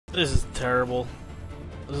This is terrible.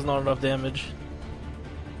 This is not enough damage.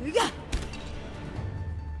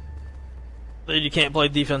 You can't play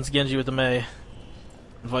defense Genji with the Mei,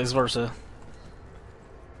 and vice versa.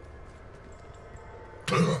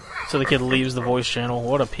 So the kid leaves the voice channel.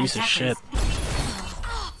 What a piece of shit.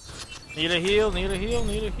 Need a heal, need a heal,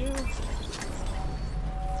 need a heal.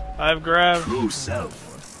 I've grabbed. True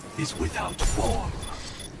self is without form.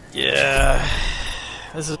 Yeah.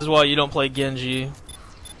 This is why you don't play Genji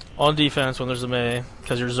on defense when there's a Mei,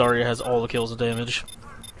 because your Zarya has all the kills and damage.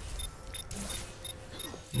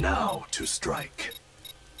 Now to strike.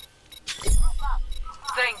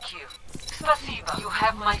 Thank you. Spasiba. You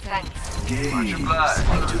have my thanks. Gaze Much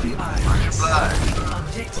obliged. into the eyes. Much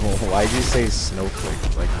obliged. Well, why'd you say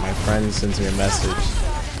snowflake? Like, my friend sends me a message.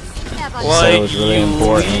 Like, it was really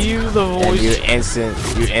important. leave the And voice.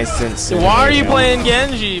 you instant Why are you playing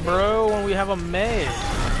Genji, bro, when we have a Mei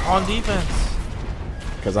on defense?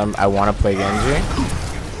 Because I want to play Genji.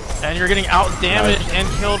 And you're getting out damaged and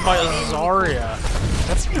killed by a Zarya.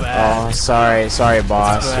 That's bad. Oh, sorry,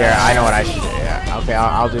 boss. Here, I know what I should do. Yeah, okay,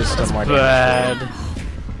 I'll do some more damage. Bad.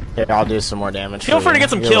 Here, I'll do some more damage. Feel free to get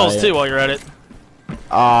some kills right. too while you're at it.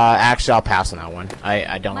 Actually, I'll pass on that one.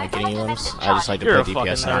 I don't like getting limbs. I just like to You're a play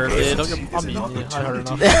fucking DPS nerd, now. dude. Don't get, I'm eating you. I heard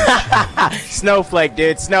enough. Snowflake,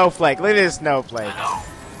 dude. Snowflake. Look at this snowflake.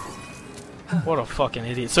 What a fucking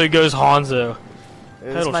idiot. So he goes Hanzo. This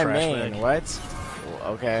is Total my trash main. bag. What?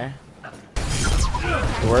 Okay.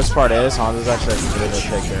 The worst part is Hanzo's actually a really good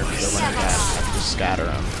pick there because they're running gas. I can just scatter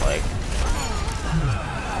him. Like,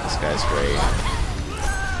 this guy's great.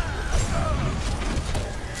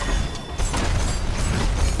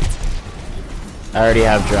 I already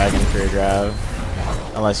have Dragon for your grab,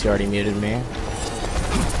 unless you already muted me.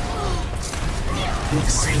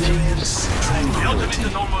 Experience tranquility.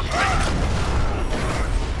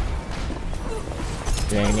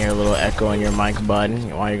 You can hear a little echo in your mic, bud.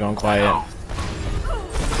 Why are you going quiet?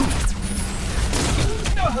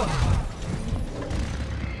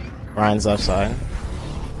 Ryan's left side.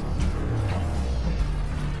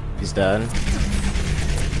 He's dead.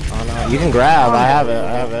 Oh no, you can grab. I have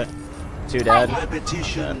it. Two dead.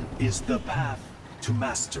 Repetition is the path to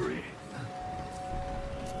mastery.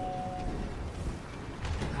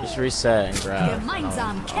 Just reset and grab.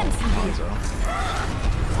 Gemeinsam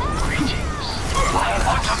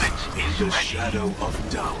The shadow of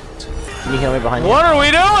doubt. Can you heal me behind What are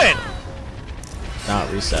we doing? you?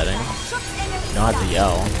 Not resetting. You don't have to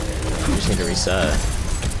yell. You just need to reset.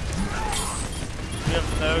 You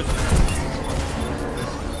have notes.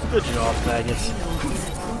 Good job, faggots.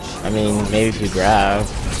 I mean, maybe if you grab.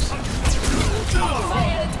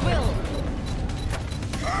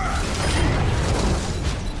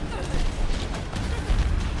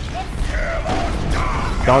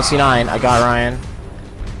 Don't C9. I got Ryan.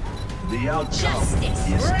 The outcome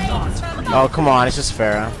is not. Oh, come on. It's just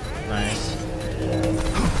Pharah. Nice.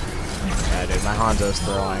 Yeah, dude. My Hanzo's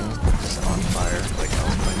throwing. Just on fire. Like, I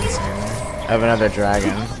was playing insane. I have another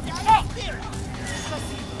dragon.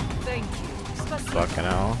 Fucking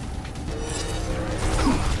hell.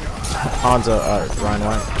 Hanzo, Ryan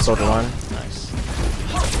 1. Soldier 1. Nice.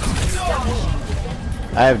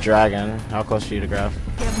 I have dragon. How close are you to grab?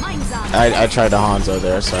 I tried the Hanzo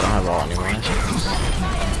there, so I don't have all anymore.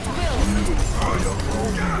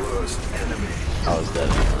 I was dead.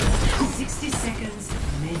 60 seconds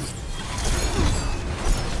remaining.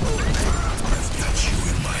 I've got you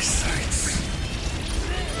in my sights.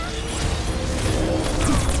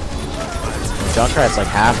 Junkrat's like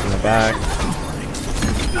half in the back.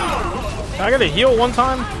 Can I get a heal one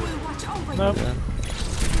time? Nope. Yeah.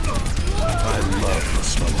 I love the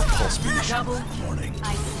smell of pulse munitions in the morning.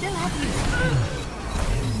 I still have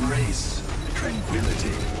you. Embrace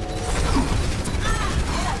tranquility.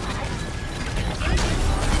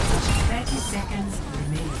 30 seconds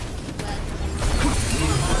remaining.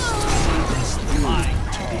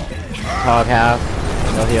 Hog half.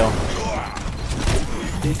 No heal.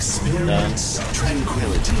 Experience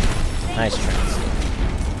tranquility. Nice trans.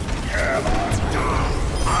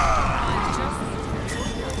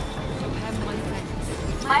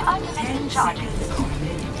 My ultimate is charging.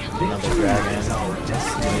 Another dragon.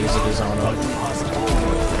 Use it his own up.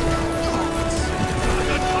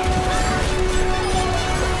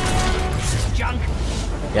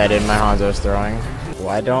 Yeah, dude, my Hanzo's throwing.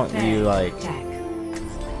 Why don't you like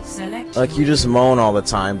you just moan all the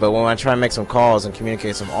time, but when I try and make some calls and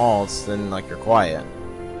communicate some alts, then like you're quiet.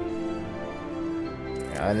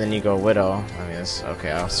 Yeah, and then you go Widow. I mean, it's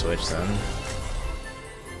okay. I'll switch then.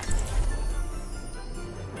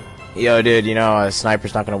 Yo, dude, you know a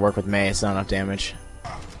sniper's not gonna work with Mei. It's not enough damage.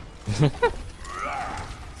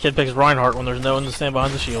 Kid picks Reinhardt when there's no one to stand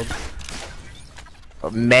behind the shield.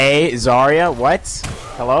 May, Zarya, what?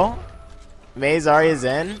 Hello? May, Zarya's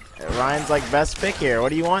in? Ryan's like best pick here. What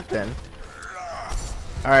do you want then?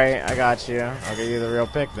 Alright, I got you. I'll give you the real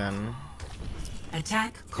pick then.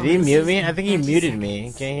 Attack. Did he mute me? I think he muted me.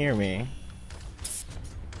 He can't hear me.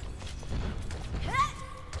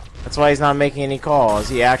 That's why he's not making any calls.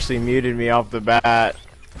 He actually muted me off the bat.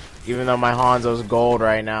 Even though my Hanzo's gold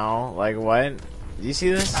right now. Like, what? Do you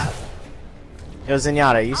see this? Yo,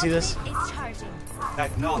 Zenyatta, you see this?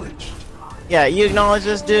 Acknowledged. Yeah, you acknowledge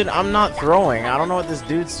this, dude? I'm not throwing. I don't know what this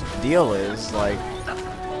dude's deal is. Like,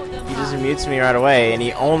 he just mutes me right away, and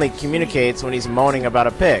he only communicates when he's moaning about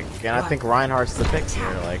a pick. And I think Reinhardt's the pick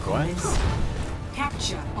here. Like, what?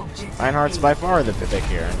 Reinhardt's by far the pick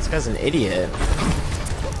here. This guy's an idiot.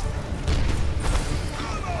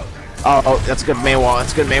 Oh, that's good Maywall.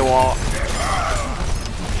 That's good Maywall.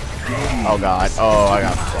 Oh god. Oh, I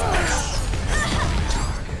got flashed.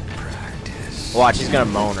 Watch, he's gonna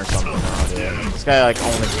moan or something now, dude. This guy like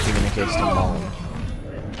only communicates to moan.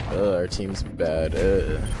 Ugh, our team's bad.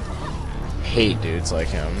 Hate dudes like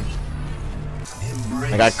him.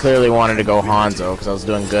 Like I clearly wanted to go Hanzo because I was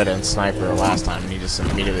doing good in Sniper last time, and he just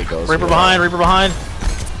immediately goes. Reaper behind, Reaper behind.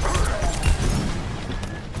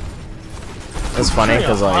 It's funny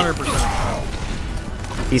because like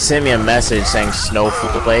 100%. he sent me a message saying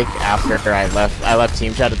snowflake after I left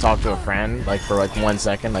team chat to talk to a friend like for like 1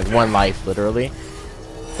 second, like one life literally,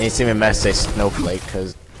 and he sent me a message saying snowflake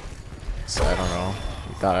because so I don't know,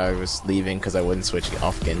 he thought I was leaving because I wouldn't switch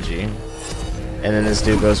off Genji, and then this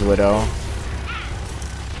dude goes Widow.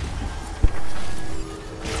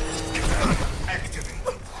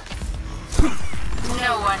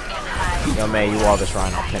 No one can hide. Yo May, you wall this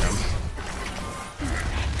Ryan, I'll pin him.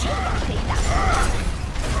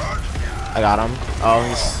 I got him. Oh,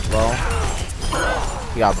 he's low.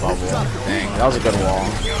 He got bubble. Dang, that was a good wall.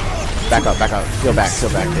 Back up, back up. Peel back,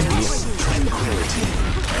 baby.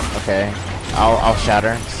 Okay, I'll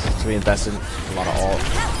shatter. So we invested a lot of ult.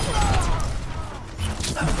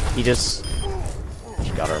 He just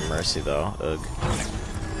got our mercy though. Ugh.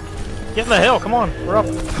 Get in the hill, come on, we're up.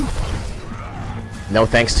 No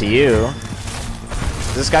thanks to you.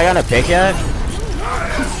 Is this guy gonna pick yet?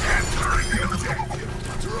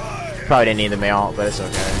 Probably didn't need the mail, but it's okay.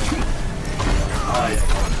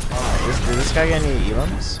 Does this guy get any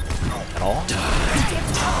elims? At all?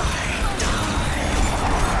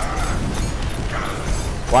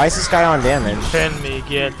 Why is this guy on damage? Pin me,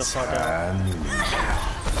 get the fuck out.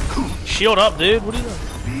 Shield up, dude, what are you doing?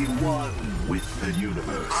 Be one with the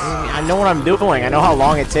universe. I know what I'm doing. I know how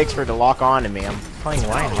long it takes for it to lock on to me. I'm playing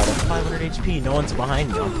Reinhardt at 500 HP. No one's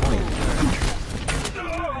behind me. I'm playing.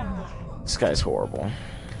 This guy's horrible.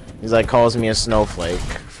 He's like calls me a snowflake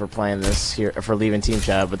for playing this here, for leaving team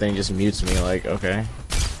chat, but then he just mutes me. Like, okay.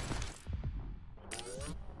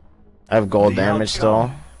 I have gold damage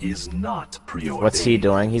still. Is not preordained. What's he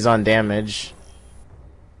doing? He's on damage.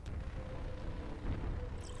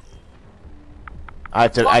 I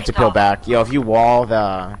have to peel back. Yo, if you wall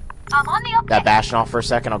that Bastion off for a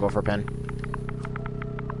second, I'll go for a pin.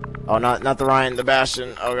 Oh, not the Ryan, the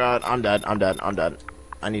Bastion. Oh god, I'm dead.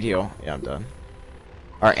 I need heal. Yeah, I'm dead.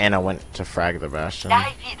 Our Anna went to frag the Bastion.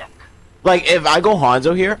 Like, if I go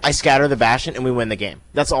Hanzo here, I scatter the Bastion and we win the game.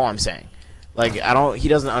 That's all I'm saying. Like, he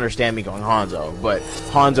doesn't understand me going Hanzo, but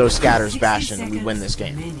Hanzo scatters Bastion and we win this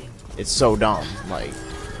game. It's so dumb. Like,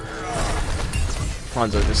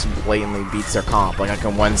 Hanzo just blatantly beats their comp. Like, I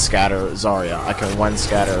can one scatter Zarya, I can one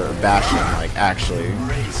scatter Bastion. Like, actually,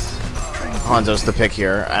 Hanzo's the pick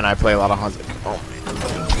here, and I play a lot of Hanzo. Oh.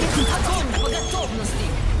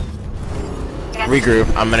 Regroup.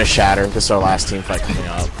 I'm gonna shatter. This is our last team fight coming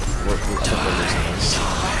up. We're losing this.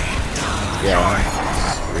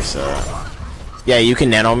 Yeah. Reset. Yeah, you can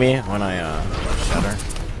nano me when I shatter.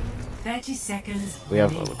 30 seconds. We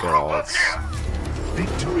have good ults.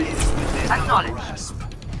 Victory is within our grasp.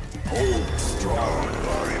 Hold strong,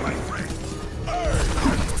 my friend.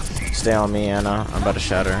 Stay on me, Anna. I'm about to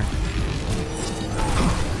shatter.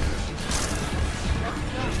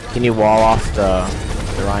 Can you wall off the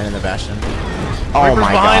Ryan and the Bastion? Oh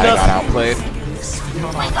my god, I got outplayed.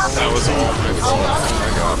 That was all my fault. Oh my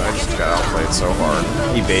god, I just got outplayed so hard.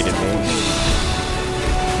 He baited me.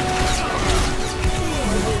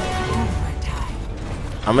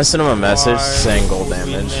 I'm gonna send him a message saying gold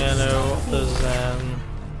damage.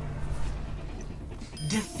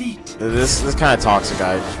 This kind of toxic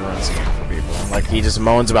guy just ruins the game for people. Like, he just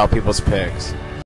moans about people's picks.